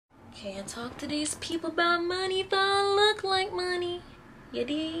Can't talk to these people about money if I don't look like money. You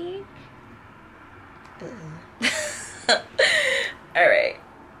dig? Alright.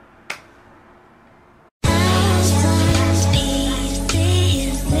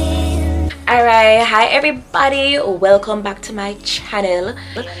 Alright, hi everybody, welcome back to my channel.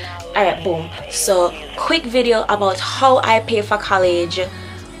 Alright, boom. So quick video about how I pay for college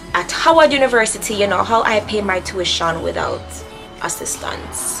at Howard University. You know how I pay my tuition without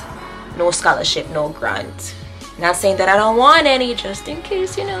assistance, no scholarship, no grant. Not saying that I don't want any, just in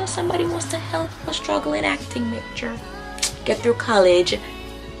case, you know, somebody wants to help a struggling acting major get through college,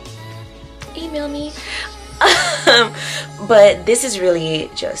 email me. But this is really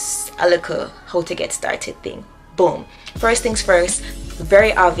just a little how to get started thing. Boom. First things first,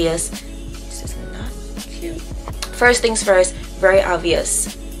 very obvious. This is not cute. First things first, very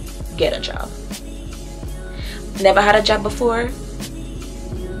obvious. Get a job. Never had a job before?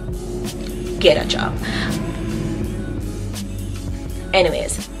 Get a job.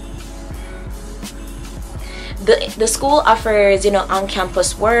 Anyways, the school offers, you know,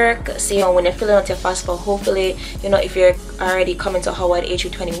 on-campus work. So, you know, when you're filling out your FAFSA, hopefully, you know, if you're already coming to Howard age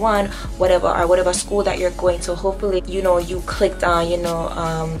 21, whatever school that you're going to, hopefully, you know, you clicked on, you know,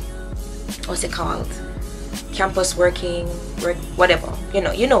 what's it called, campus working, work, whatever, you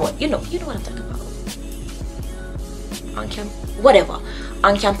know what I'm talking about,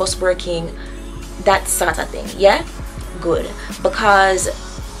 on campus working, that sort of thing. Yeah, good. Because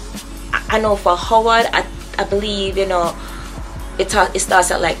I know for Howard, I believe, you know, it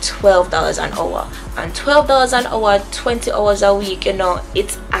starts at like $12 an hour, and $12 an hour, 20 hours a week, you know,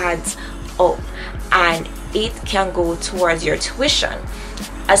 it adds up and it can go towards your tuition.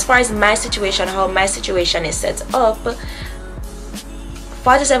 As far as my situation, how my situation is set up,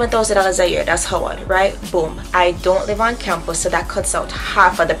 $47,000 a year, that's Howard, right? Boom. I don't live on campus, so that cuts out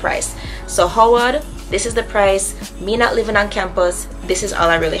half of the price. So Howard, this is the price. Me not living on campus, this is all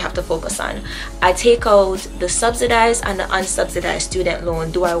I really have to focus on. I take out the subsidized and the unsubsidized student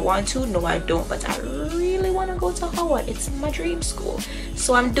loan. Do I want to? No, I don't, but I really want to go to Howard. It's my dream school,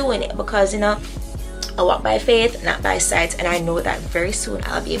 so I'm doing it because, you know, I walk by faith, not by sight, and I know that very soon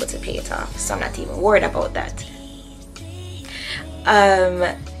I'll be able to pay it off, so I'm not even worried about that. And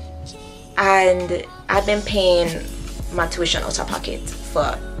I've been paying my tuition out of pocket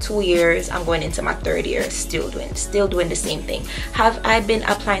for 2 years. I'm going into my 3rd year, still doing the same thing. Have I been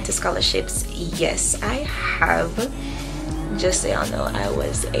applying to scholarships? Yes, I have. Just so y'all know, I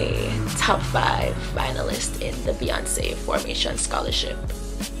was a top 5 finalist in the Beyonce Formation Scholarship.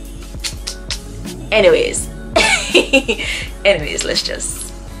 Anyways, let's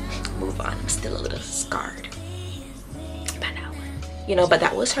just move on. I'm still a little scarred by that one, you know, but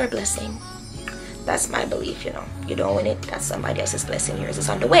that was her blessing. That's my belief, you know. You don't win it, that's somebody else's blessing. Yours is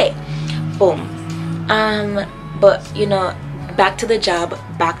on the way. Boom. But you know, back to the job,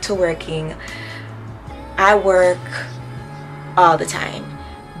 back to working. I work all the time.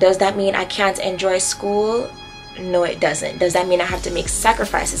 Does that mean I can't enjoy school? No, it doesn't. Does that mean I have to make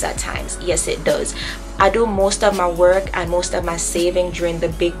sacrifices at times? Yes, it does. I do most of my work and most of my saving during the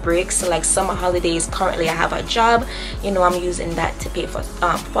big breaks. So like summer holidays, currently I have a job, you know, I'm using that to pay for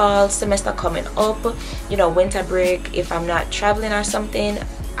fall semester coming up, you know, winter break. If I'm not traveling or something,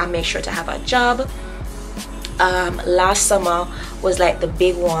 I make sure to have a job. Last summer was like the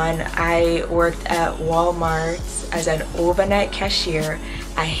big one. I worked at Walmart as an overnight cashier.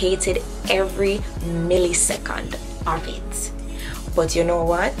 I hated every millisecond of it, but you know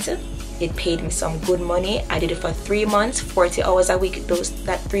what, it paid me some good money. I did it for 3 months, 40 hours a week,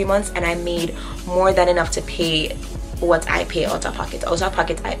 that 3 months, and I made more than enough to pay what I pay out of pocket. Out of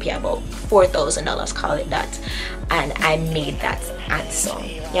pocket I pay about $4,000, call it that, and I made that and some,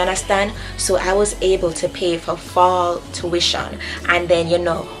 you understand? So I was able to pay for fall tuition, and then, you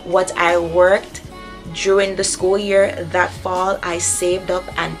know, what I worked during the school year that fall, I saved up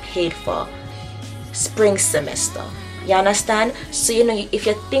and paid for spring semester. You understand? So, you know, if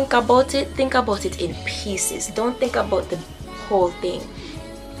you think about it in pieces. Don't think about the whole thing.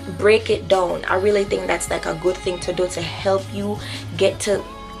 Break it down. I really think that's like a good thing to do to help you get to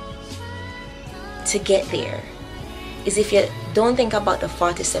get there. Is if you don't think about the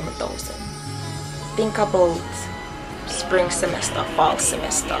 47,000. Think about spring semester, fall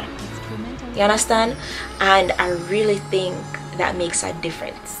semester. You understand? And I really think that makes a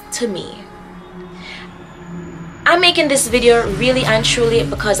difference to me. I'm making this video really and truly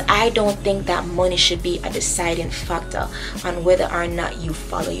because I don't think that money should be a deciding factor on whether or not you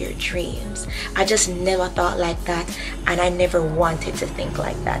follow your dreams. I just never thought like that, and I never wanted to think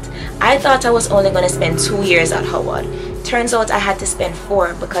like that. I thought I was only going to spend 2 years at Howard. Turns out I had to spend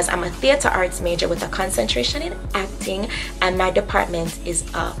 4 because I'm a theater arts major with a concentration in acting, and my department is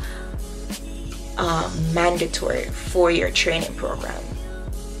a mandatory 4-year training program.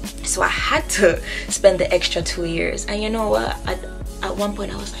 So I had to spend the extra 2 years. And you know what, at one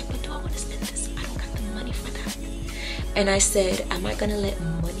point I was like, but do I want to spend this? I don't got the money for that. And I said, am I gonna let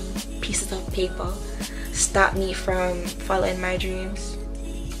money, pieces of paper, stop me from following my dreams?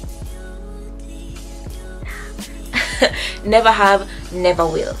 Never have, never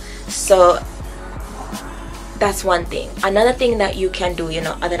will. So that's one thing. Another thing that you can do, you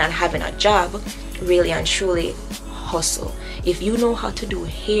know, other than having a job, really and truly, hustle. If you know how to do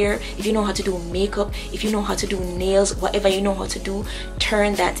hair, if you know how to do makeup, if you know how to do nails, whatever you know how to do,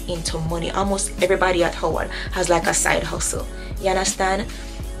 turn that into money. Almost everybody at Howard has like a side hustle. You understand?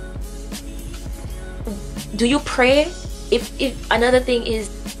 Do you pray? If another thing is,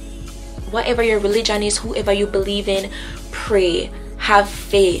 whatever your religion is, whoever you believe in, pray, have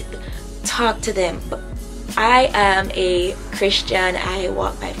faith, talk to them. But I am a Christian. I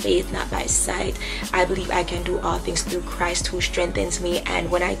walk by faith, not by sight. I believe I can do all things through Christ who strengthens me.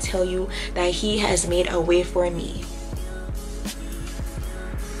 And when I tell you that he has made a way for me,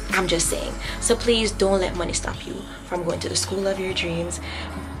 I'm just saying. So please don't let money stop you from going to the school of your dreams.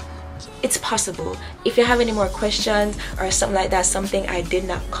 It's possible. If you have any more questions or something like that, something I did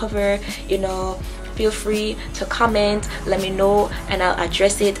not cover, you know, feel free to comment, let me know, and I'll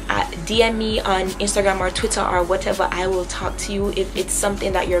address it. DM me on Instagram or Twitter or whatever. I will talk to you if it's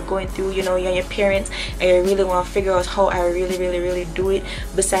something that you're going through, you know, you're your parents and you really want to figure out how I really do it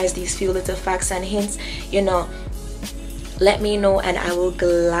besides these few little facts and hints, you know. Let me know and I will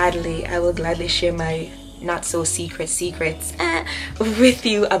gladly share my not so secrets with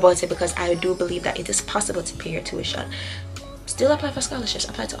you about it, because I do believe that it is possible to pay your tuition. Still apply for scholarships.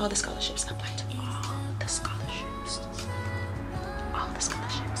 Apply to all the scholarships. Apply to all the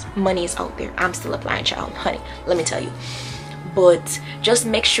scholarships. Money is out there. I'm still applying, child, honey, let me tell you. But just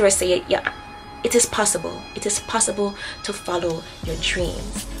make sure, say it, yeah, it is possible. It is possible to follow your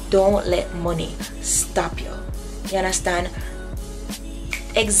dreams. Don't let money stop you. You understand?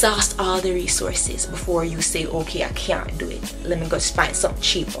 Exhaust all the resources before you say, okay, I can't do it, let me go find something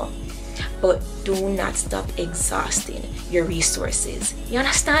cheaper. But do not stop exhausting your resources. You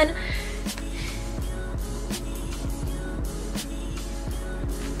understand?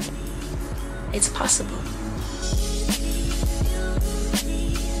 It's possible.